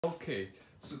Okay,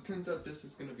 so it turns out this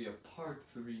is gonna be a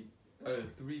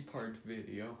three-part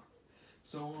video.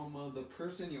 So the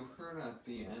person you heard at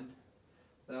the end,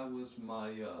 that was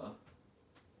my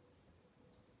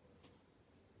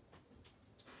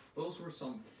those were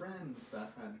some friends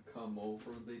that had come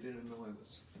over. They didn't know I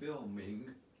was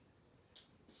filming,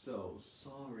 so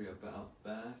sorry about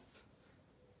that.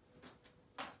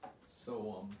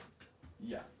 So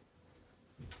yeah.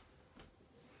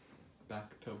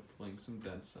 Back to playing some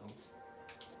Dead Cells.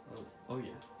 Oh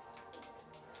yeah.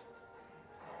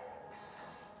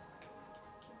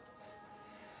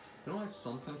 You know, I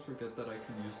sometimes forget that I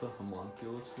can use the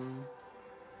homunculus room.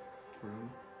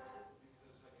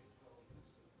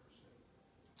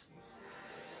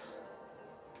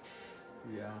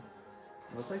 Yeah.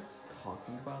 Was I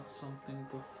talking about something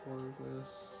before this?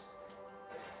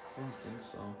 I don't think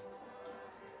so.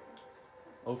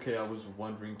 Okay, I was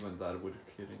wondering when that would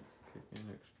kick in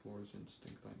Explorer's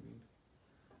Instinct, I mean.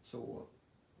 So,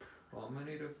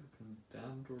 promenade of the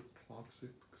condemned or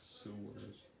toxic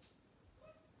sewers.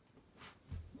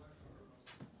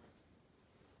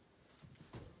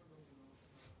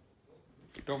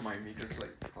 Don't mind me just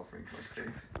like covering my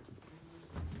face.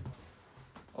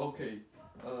 Okay,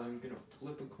 I'm gonna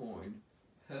flip a coin.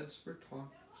 Heads for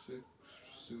toxic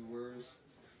sewers,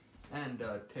 and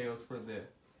tails for the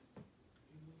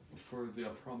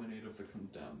promenade of the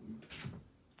condemned.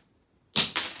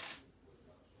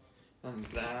 And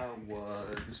that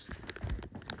was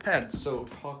heads, so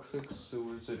toxic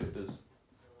sewers it is.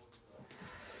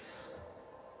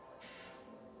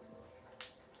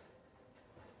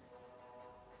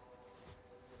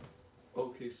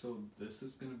 Okay, so this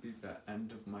is gonna be the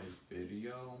end of my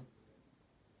video.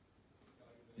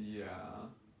 Yeah.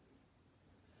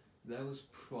 That was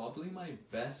probably my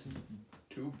best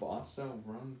 2 boss cell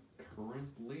run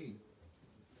currently.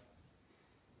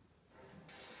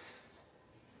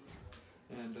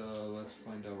 And let's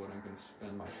find out what I'm gonna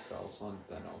spend my cells on,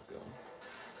 then I'll go.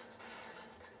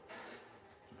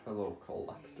 Hello,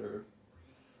 collector.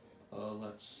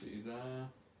 Let's see that.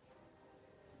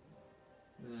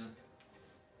 Yeah.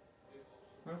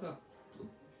 I thought the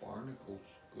barnacle's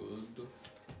good.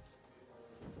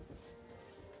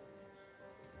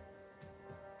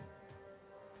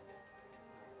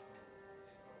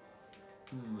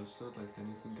 Is there like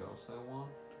anything else I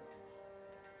want?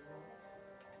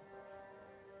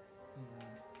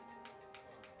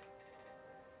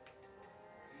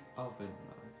 Oven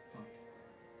knife. Huh.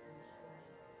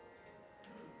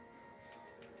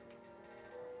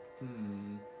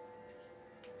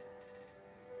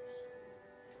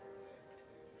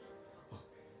 Oh.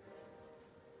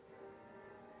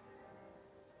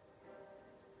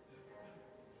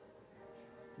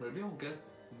 Maybe I'll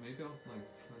like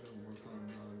try to work on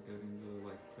getting the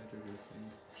like predator thing.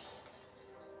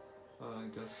 I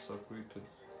guess upgrade to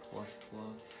plus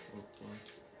or plus.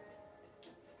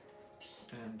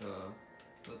 And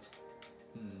let's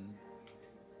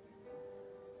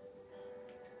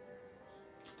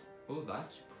Oh,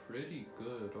 that's pretty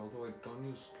good, although I don't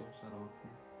use those that often.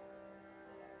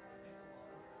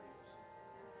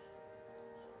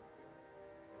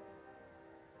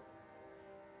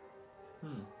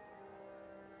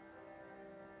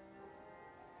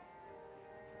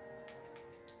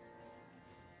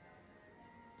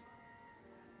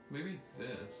 Maybe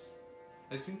this.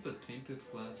 I think the tainted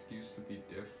flask used to be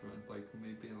different, like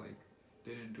maybe like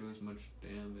didn't do as much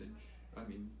damage. I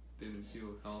mean, didn't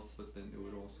heal health, but then it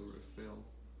would also refill.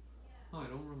 Oh, I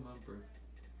don't remember.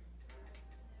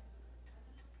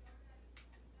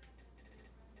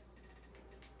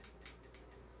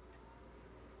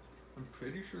 I'm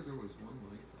pretty sure there was one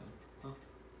like that. Huh.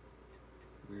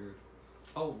 Weird.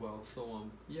 Oh well, so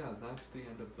yeah, that's the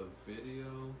end of the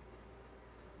video.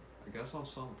 I guess I'll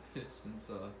solve this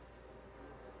since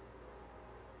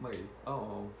wait,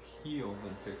 I'll heal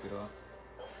and pick it up.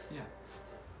 Yeah.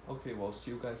 Okay, well,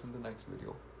 see you guys in the next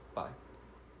video. Bye.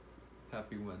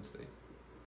 Happy Wednesday.